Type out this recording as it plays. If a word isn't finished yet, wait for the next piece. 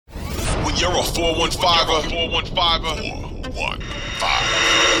You're a 415er.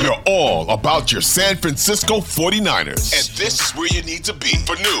 415. You're all about your San Francisco 49ers. And this is where you need to be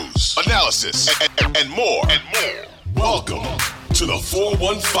for news, analysis, and more. Welcome to the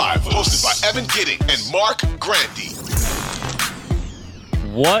 415, hosted by Evan Gidding and Mark Grandy.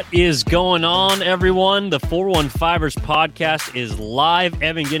 What is going on, everyone? The 415ers podcast is live.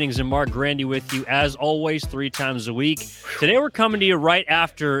 Evan Giddings and Mark Grandy with you, as always, 3 times a week. Today, we're coming to you right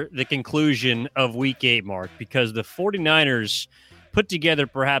after the conclusion of Week 8, Mark, because the 49ers put together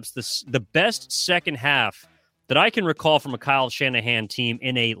perhaps the best second half that I can recall from a Kyle Shanahan team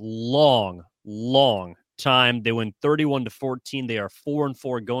in a long time. They win 31-14. They are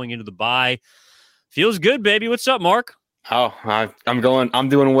 4-4 going into the bye. Feels good, baby. What's up, Mark? Oh, I'm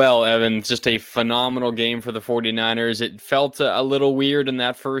doing well, Evan. It's just a phenomenal game for the 49ers. It felt a little weird in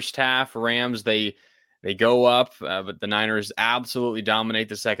that first half. Rams, they go up, but the Niners absolutely dominate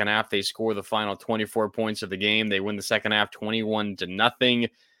the second half. They score the final 24 points of the game. They win the second half 21-0.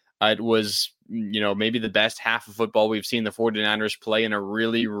 It was, maybe the best half of football we've seen the 49ers play in a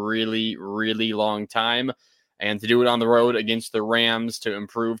really, really, really long time. And to do it on the road against the Rams, to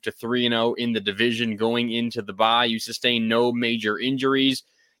improve to 3-0 in the division going into the bye. You sustained no major injuries.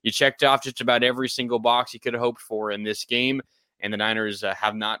 You checked off just about every single box you could have hoped for in this game. And the Niners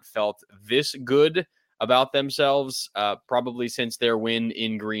have not felt this good about themselves probably since their win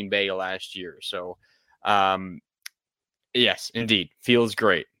in Green Bay last year. So, yes, indeed. Feels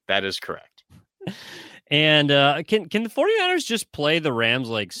great. That is correct. And can the 49ers just play the Rams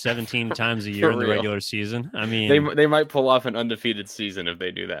like 17 times a year in the regular season? I mean, they might pull off an undefeated season if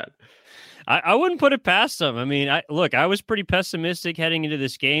they do that. I wouldn't put it past them. I mean, I was pretty pessimistic heading into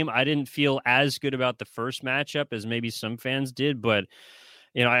this game. I didn't feel as good about the first matchup as maybe some fans did, but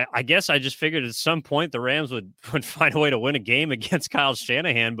I guess I just figured at some point the Rams would find a way to win a game against Kyle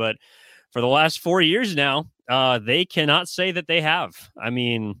Shanahan. But for the last 4 years now, they cannot say that they have. I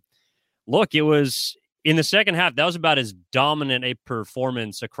mean, look, it was in the second half, that was about as dominant a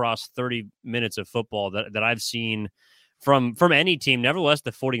performance across 30 minutes of football that I've seen from any team, nevertheless,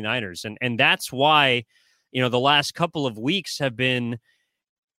 the 49ers. And that's why, the last couple of weeks have been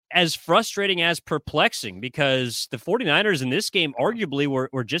as frustrating as perplexing, because the 49ers in this game arguably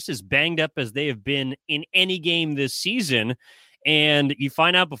were just as banged up as they have been in any game this season. And you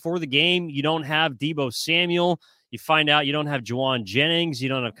find out before the game, you don't have Deebo Samuel. You find out you don't have Juwan Jennings. You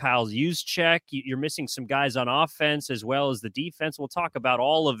don't have Kyle Juszczyk. You're missing some guys on offense as well as the defense. We'll talk about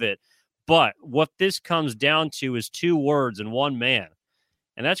all of it. But what this comes down to is 2 words and 1 man,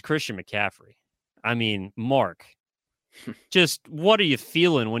 and that's Christian McCaffrey. I mean, Mark, just what are you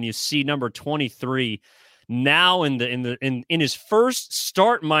feeling when you see number 23 now in his first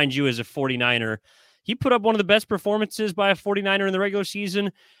start, mind you, as a 49er? He put up one of the best performances by a 49er in the regular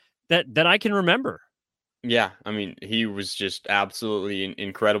season that I can remember. Yeah, I mean, he was just absolutely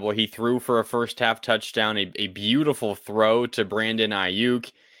incredible. He threw for a first-half touchdown, a beautiful throw to Brandon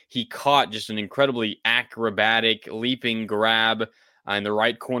Ayuk. He caught just an incredibly acrobatic, leaping grab in the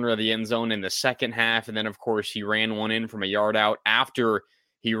right corner of the end zone in the second half. And then, of course, he ran one in from a yard out after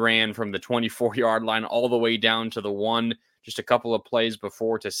he ran from the 24-yard line all the way down to the 1, just a couple of plays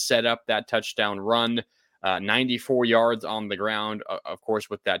before to set up that touchdown run. 94 yards on the ground, of course,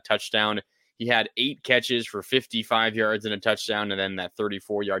 with that touchdown. He had 8 catches for 55 yards and a touchdown, and then that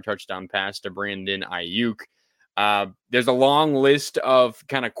 34-yard touchdown pass to Brandon Ayuk. There's a long list of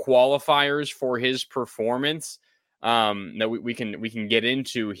kind of qualifiers for his performance that we can get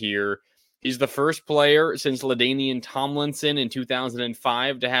into here. He's the first player since LaDainian Tomlinson in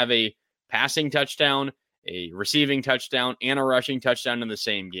 2005 to have a passing touchdown, a receiving touchdown, and a rushing touchdown in the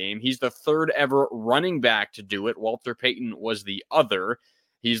same game. He's the 3rd ever running back to do it. Walter Payton was the other.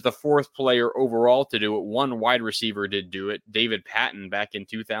 He's the 4th player overall to do it. 1 wide receiver did do it, David Patton, back in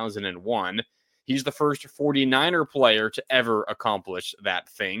 2001. He's the first 49er player to ever accomplish that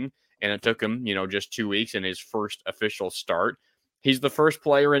thing, and it took him, just 2 weeks in his first official start. He's the first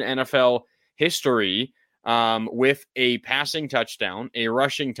player in NFL history with a passing touchdown, a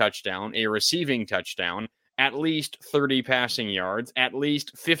rushing touchdown, a receiving touchdown, at least 30 passing yards, at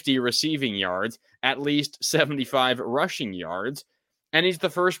least 50 receiving yards, at least 75 rushing yards. And he's the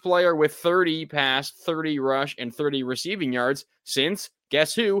first player with 30 pass, 30 rush, and 30 receiving yards since,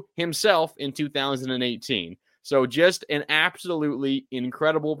 guess who, himself in 2018. So just an absolutely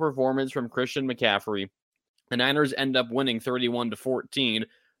incredible performance from Christian McCaffrey. The Niners end up winning 31-14.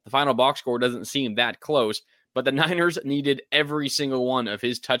 The final box score doesn't seem that close, but the Niners needed every single one of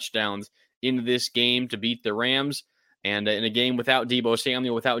his touchdowns in this game to beat the Rams. And in a game without Deebo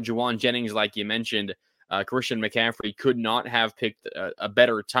Samuel, without Juwan Jennings, like you mentioned, Christian McCaffrey could not have picked a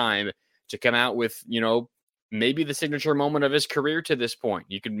better time to come out with, maybe the signature moment of his career to this point.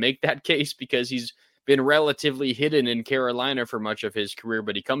 You could make that case because he's been relatively hidden in Carolina for much of his career,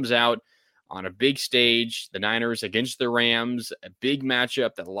 but he comes out on a big stage, the Niners against the Rams, a big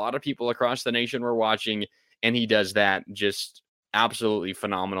matchup that a lot of people across the nation were watching, and he does that just absolutely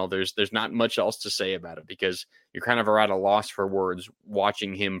phenomenal. There's not much else to say about it because you're kind of at a loss for words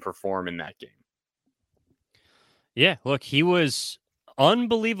watching him perform in that game. Yeah, look, he was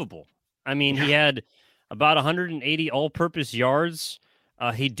unbelievable. I mean, he had about 180 all-purpose yards.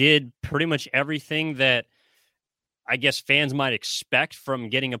 He did pretty much everything that I guess fans might expect from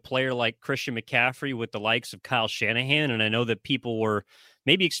getting a player like Christian McCaffrey with the likes of Kyle Shanahan. And I know that people were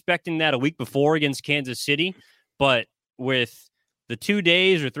maybe expecting that a week before against Kansas City, but with the 2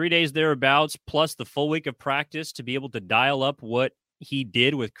 days or 3 days thereabouts, plus the full week of practice to be able to dial up what he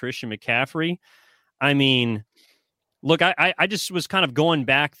did with Christian McCaffrey, I mean, look, I just was kind of going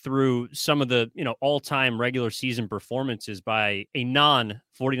back through some of the, all-time regular season performances by a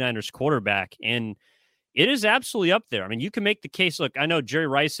non-49ers quarterback, and it is absolutely up there. I mean, you can make the case. Look, I know Jerry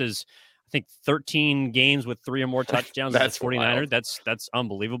Rice has, I think, 13 games with 3 or more touchdowns as a 49er. That's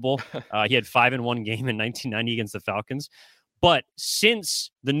unbelievable. He had 5 in one game in 1990 against the Falcons. But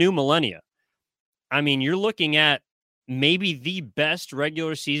since the new millennia, I mean, you're looking at maybe the best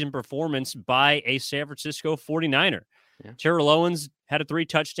regular season performance by a San Francisco 49er. Yeah. Terrell Owens had a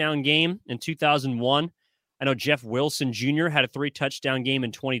 3-touchdown game in 2001. I know Jeff Wilson Jr. had a 3-touchdown game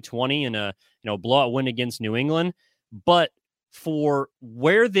in 2020 and a blowout win against New England. But for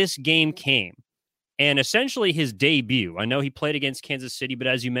where this game came and essentially his debut, I know he played against Kansas City, but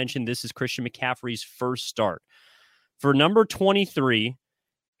as you mentioned, this is Christian McCaffrey's first start. For number 23,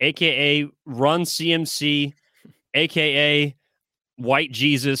 a.k.a. Run CMC, a.k.a. White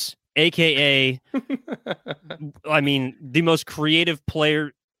Jesus, a.k.a. I mean, the most creative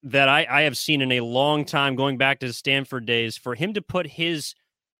player that I have seen in a long time, going back to the Stanford days, for him to put his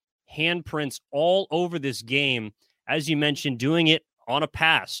handprints all over this game, as you mentioned, doing it on a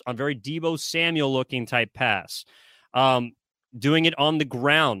pass, on very Deebo Samuel looking type pass, doing it on the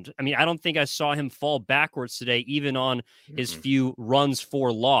ground. I mean, I don't think I saw him fall backwards today, even on his few runs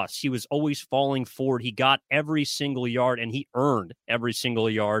for loss. He was always falling forward. He got every single yard, and he earned every single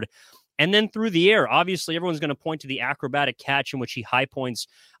yard. And then through the air, obviously, everyone's going to point to the acrobatic catch in which he high points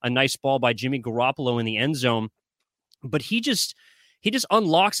a nice ball by Jimmy Garoppolo in the end zone. But he just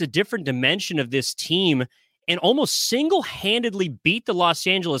unlocks a different dimension of this team and almost single-handedly beat the Los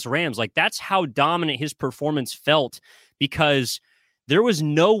Angeles Rams. Like, that's how dominant his performance felt, because there was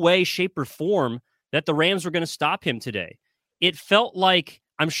no way, shape, or form that the Rams were going to stop him today. It felt like,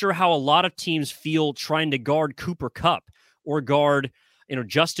 I'm sure how a lot of teams feel trying to guard Cooper Kupp or guard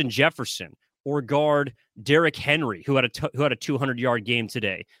Justin Jefferson or guard Derrick Henry, who had a 200-yard game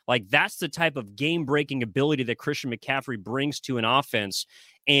today. Like, that's the type of game-breaking ability that Christian McCaffrey brings to an offense.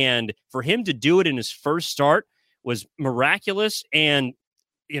 And for him to do it in his first start was miraculous. And,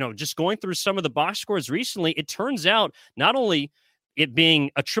 just going through some of the box scores recently, it turns out not only it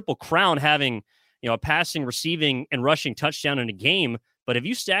being a triple crown, having, a passing, receiving, and rushing touchdown in a game, but if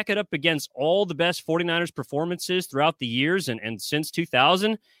you stack it up against all the best 49ers performances throughout the years and since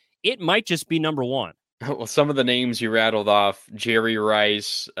 2000, it might just be number one. Well, some of the names you rattled off, Jerry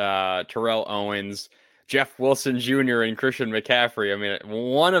Rice, Terrell Owens, Jeff Wilson Jr., and Christian McCaffrey. I mean,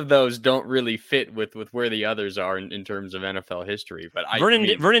 one of those don't really fit with where the others are in terms of NFL history. But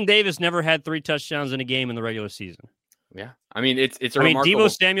Vernon Davis never had 3 touchdowns in a game in the regular season. Yeah. I mean, it's remarkable.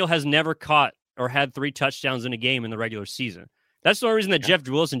 Deebo Samuel has never caught or had 3 touchdowns in a game in the regular season. That's the only reason that Jeff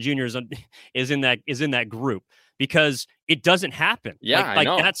Wilson Jr. is in that group, because it doesn't happen. Yeah, I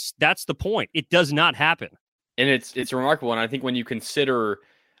know. That's the point. It does not happen. And it's remarkable. And I think when you consider,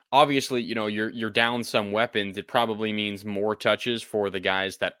 obviously, you're down some weapons, it probably means more touches for the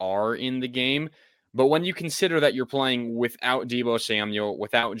guys that are in the game. But when you consider that you're playing without Deebo Samuel,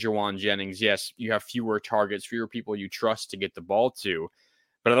 without Jawan Jennings, yes, you have fewer targets, fewer people you trust to get the ball to.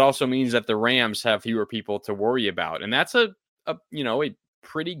 But it also means that the Rams have fewer people to worry about. And that's a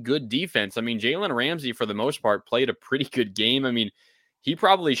pretty good defense. I mean, Jalen Ramsey, for the most part, played a pretty good game. I mean, he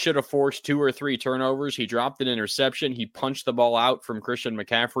probably should have forced 2 or 3 turnovers. He dropped an interception. He punched the ball out from Christian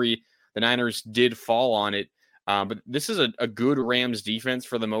McCaffrey. The Niners did fall on it. But this is a good Rams defense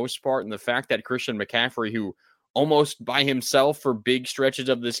for the most part. And the fact that Christian McCaffrey, who almost by himself for big stretches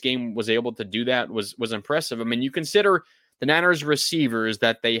of this game was able to do that, was impressive. I mean, you consider the Niners receivers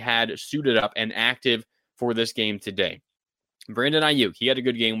that they had suited up and active for this game today. Brandon Ayuk, he had a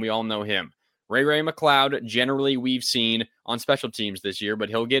good game. We all know him. Ray McCloud, generally we've seen on special teams this year, but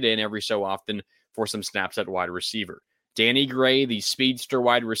he'll get in every so often for some snaps at wide receiver. Danny Gray, the speedster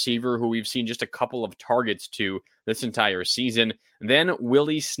wide receiver who we've seen just a couple of targets to this entire season. Then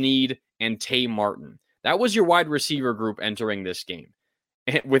Willie Snead and Tay Martin. That was your wide receiver group entering this game.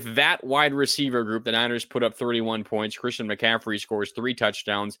 And with that wide receiver group, the Niners put up 31 points. Christian McCaffrey scores 3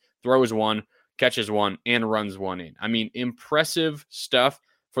 touchdowns, throws 1, catches 1, and runs 1 in. I mean, impressive stuff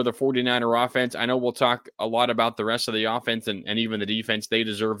for the 49er offense. I know we'll talk a lot about the rest of the offense and even the defense. They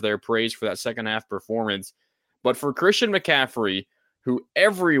deserve their praise for that second half performance. But for Christian McCaffrey, who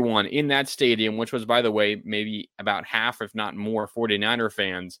everyone in that stadium, which was, by the way, maybe about half, if not more, 49er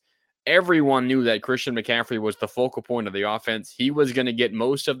fans, everyone knew that Christian McCaffrey was the focal point of the offense. He was going to get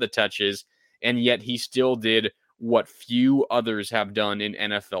most of the touches, and yet he still did what few others have done in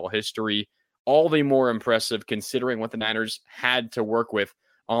NFL history. All the more impressive considering what the Niners had to work with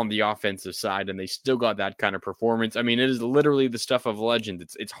on the offensive side, and they still got that kind of performance. I mean, it is literally the stuff of legend.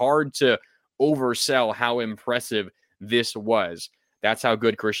 It's hard to oversell how impressive this was. That's how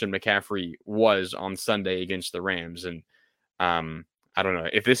good Christian McCaffrey was on Sunday against the Rams. And I don't know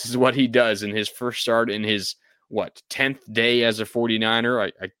if this is what he does in his first start in his 10th day as a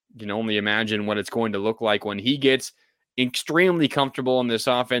 49er. I can only imagine what it's going to look like when he gets extremely comfortable in this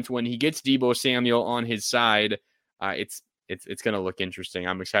offense, when he gets Deebo Samuel on his side. It's going to look interesting.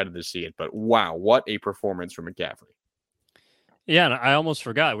 I'm excited to see it. But wow, what a performance from McCaffrey. Yeah, and I almost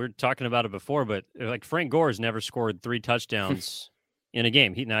forgot. We were talking about it before, but like Frank Gore's never scored 3 touchdowns in a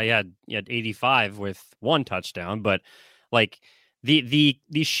game. He had 85 with 1 touchdown, but like the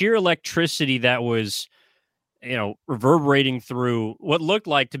sheer electricity that was, reverberating through what looked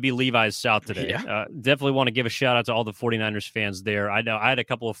like to be Levi's South today. Yeah. Definitely want to give a shout out to all the 49ers fans there. I know I had a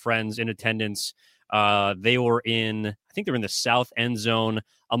couple of friends in attendance. They were I think they were in the south end zone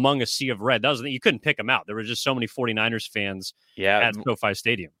among a sea of red. You couldn't pick them out. There were just so many 49ers fans at SoFi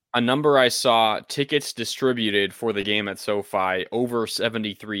Stadium. A number I saw, tickets distributed for the game at SoFi, over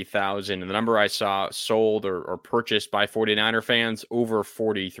 73,000. And the number I saw sold or purchased by 49er fans, over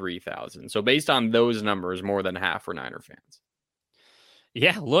 43,000. So based on those numbers, more than half were Niner fans.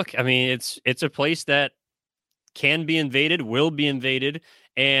 Yeah, look, I mean, it's a place that can be invaded, will be invaded.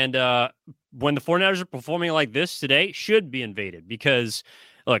 And when the 49ers are performing like this today, should be invaded because,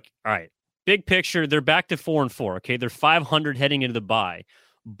 look, all right, big picture, they're back to 4-4, okay? They're 500 heading into the bye.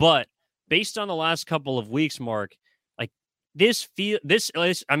 But based on the last couple of weeks, Mark, like I said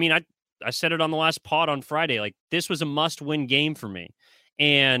it on the last pod on Friday, like this was a must-win game for me.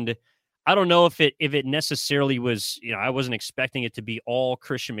 And I don't know if it necessarily was, I wasn't expecting it to be all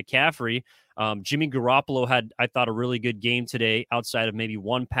Christian McCaffrey. Jimmy Garoppolo had, I thought, a really good game today outside of maybe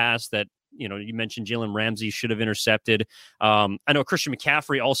one pass that, you mentioned Jalen Ramsey should have intercepted. I know Christian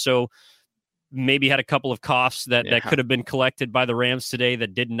McCaffrey also maybe had a couple of coughs that could have been collected by the Rams today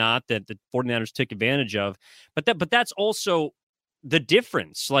that did not, that the 49ers took advantage of. But that's also the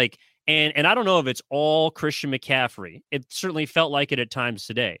difference. Like, and I don't know if it's all Christian McCaffrey. It certainly felt like it at times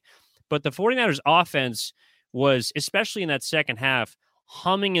today. But the 49ers offense was, especially in that second half,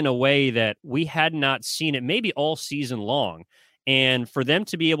 humming in a way that we had not seen it maybe all season long. And for them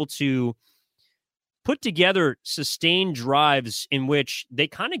to be able to put together sustained drives in which they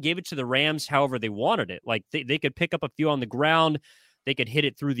kind of gave it to the Rams however they wanted it. Like they could pick up a few on the ground. They could hit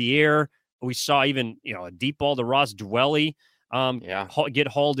it through the air. We saw even, a deep ball to Ross Dwelly get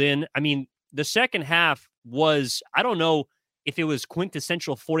hauled in. I mean, the second half was, I don't know if it was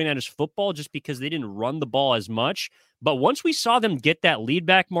quintessential 49ers football just because they didn't run the ball as much. But once we saw them get that lead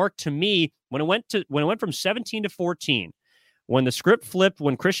back, Mark, to me, when it went from 17 to 14, when the script flipped,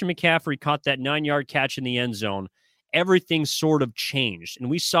 when Christian McCaffrey caught that 9-yard catch in the end zone, everything sort of changed. And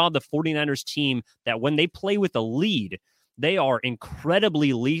we saw the 49ers team that when they play with a lead, they are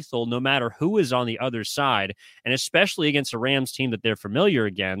incredibly lethal no matter who is on the other side, and especially against a Rams team that they're familiar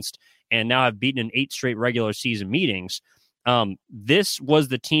against and now have beaten in 8 straight regular season meetings. This was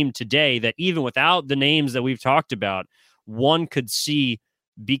the team today that even without the names that we've talked about, one could see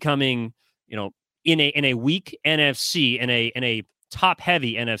becoming, in a weak NFC, in a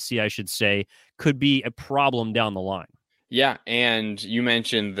top-heavy NFC, I should say, could be a problem down the line. Yeah, and you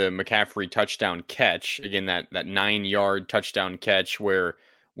mentioned the McCaffrey touchdown catch. Again, that 9-yard touchdown catch where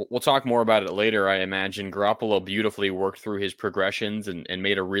we'll talk more about it later, I imagine. Garoppolo beautifully worked through his progressions and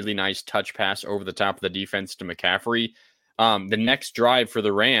made a really nice touch pass over the top of the defense to McCaffrey. The next drive for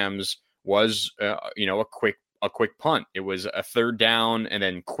the Rams was, a quick punt. It was a 3rd down, and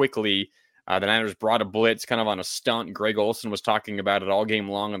then quickly the Niners brought a blitz kind of on a stunt. Greg Olsen was talking about it all game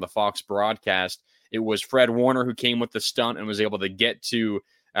long on the Fox broadcast. It was Fred Warner who came with the stunt and was able to get to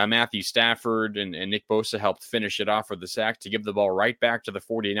Matthew Stafford, and Nick Bosa helped finish it off for the sack to give the ball right back to the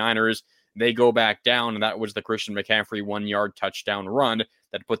 49ers. they go back down, and that was the Christian McCaffrey 1-yard touchdown run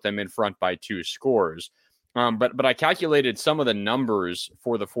that put them in front by 2 scores. But I calculated some of the numbers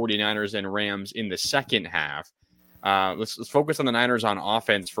for the 49ers and Rams in the second half. Let's focus on the Niners on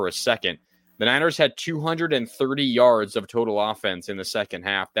offense for a second. The Niners had 230 yards of total offense in the second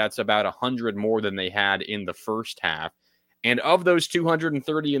half. That's about 100 more than they had in the first half. And of those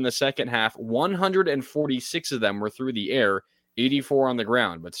 230 in the second half, 146 of them were through the air, 84 on the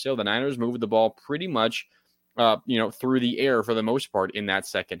ground. But still, the Niners moved the ball pretty much through the air for the most part in that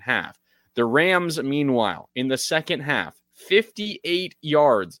second half. The Rams, meanwhile, in the second half, 58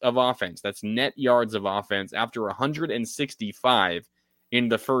 yards of offense. That's net yards of offense after 165 in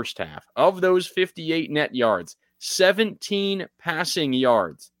the first half. Of those 58 net yards, 17 passing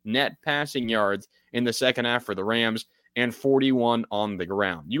yards, net passing yards in the second half for the Rams, and 41 on the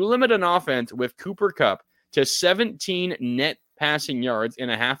ground. You limit an offense with Cooper Kupp to 17 net passing yards in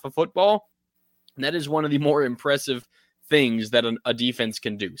a half of football, and that is one of the more impressive things that a defense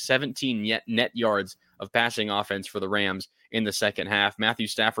can do. 17 net yards of passing offense for the Rams in the second half. Matthew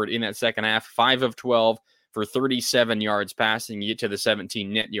Stafford in that second half, 5 of 12 for 37 yards passing. You get to the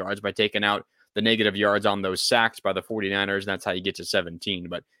 17 net yards by taking out the negative yards on those sacks by the 49ers, and that's how you get to 17.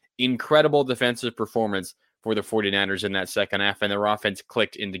 But incredible defensive performance for the 49ers in that second half, and their offense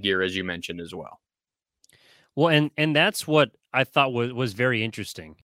clicked into gear, as you mentioned as well. Well, and that's what I thought was very interesting.